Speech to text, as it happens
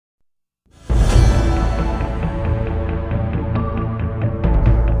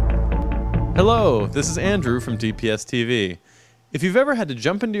Hello, this is Andrew from DPS TV. If you've ever had to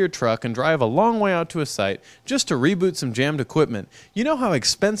jump into your truck and drive a long way out to a site just to reboot some jammed equipment, you know how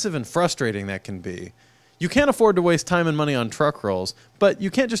expensive and frustrating that can be. You can't afford to waste time and money on truck rolls, but you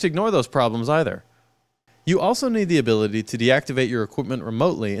can't just ignore those problems either. You also need the ability to deactivate your equipment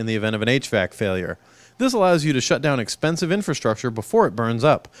remotely in the event of an HVAC failure. This allows you to shut down expensive infrastructure before it burns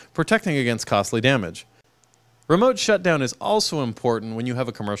up, protecting against costly damage. Remote shutdown is also important when you have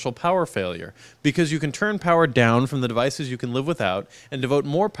a commercial power failure, because you can turn power down from the devices you can live without and devote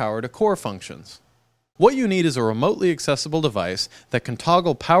more power to core functions. What you need is a remotely accessible device that can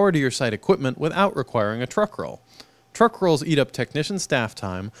toggle power to your site equipment without requiring a truck roll. Truck rolls eat up technician staff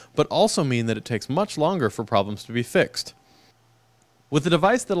time, but also mean that it takes much longer for problems to be fixed. With a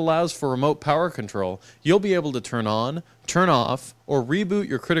device that allows for remote power control, you'll be able to turn on, turn off, or reboot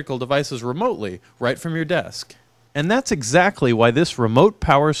your critical devices remotely right from your desk. And that's exactly why this Remote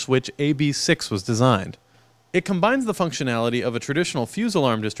Power Switch AB6 was designed. It combines the functionality of a traditional fuse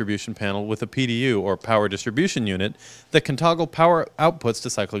alarm distribution panel with a PDU, or power distribution unit, that can toggle power outputs to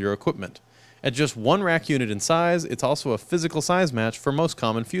cycle your equipment. At just one rack unit in size, it's also a physical size match for most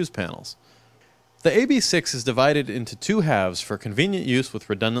common fuse panels. The AB6 is divided into two halves for convenient use with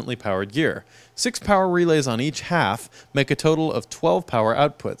redundantly powered gear. 6 power relays on each half make a total of 12 power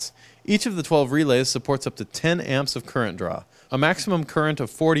outputs. Each of the 12 relays supports up to 10 amps of current draw. A maximum current of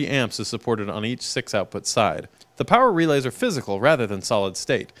 40 amps is supported on each 6 output side. The power relays are physical rather than solid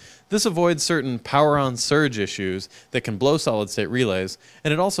state. This avoids certain power-on surge issues that can blow solid state relays,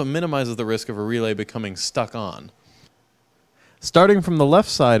 and it also minimizes the risk of a relay becoming stuck on. Starting from the left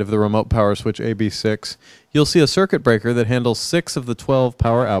side of the Remote Power Switch AB6, you'll see a circuit breaker that handles 6 of the 12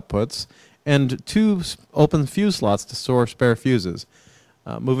 power outputs and 2 open fuse slots to store spare fuses.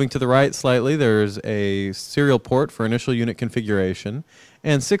 Moving to the right slightly, there's a serial port for initial unit configuration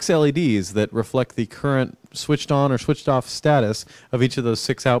and 6 LEDs that reflect the current switched on or switched off status of each of those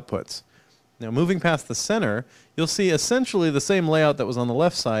 6 outputs. Now, moving past the center, you'll see essentially the same layout that was on the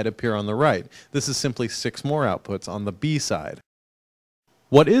left side appear on the right. This is simply 6 more outputs on the B side.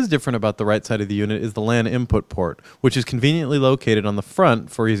 What is different about the right side of the unit is the LAN input port, which is conveniently located on the front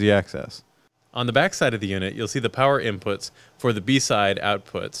for easy access. On the back side of the unit, you'll see the power inputs for the B-side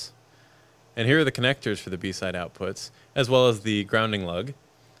outputs. And here are the connectors for the B-side outputs, as well as the grounding lug.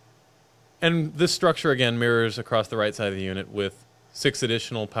 And this structure again mirrors across the right side of the unit with 6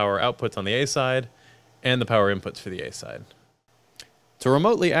 additional power outputs on the A side and the power inputs for the A side. To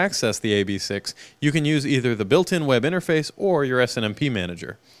remotely access the AB6, you can use either the built-in web interface or your SNMP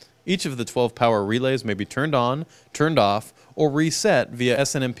manager. Each of the 12 power relays may be turned on, turned off, or reset via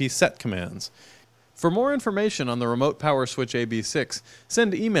SNMP set commands. For more information on the Remote Power Switch AB6,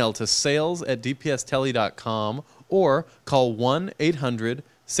 send email to sales@dpstele.com or call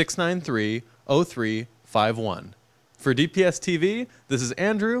 1-800-693-0351. For DPS TV, this is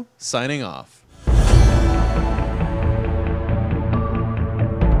Andrew, signing off.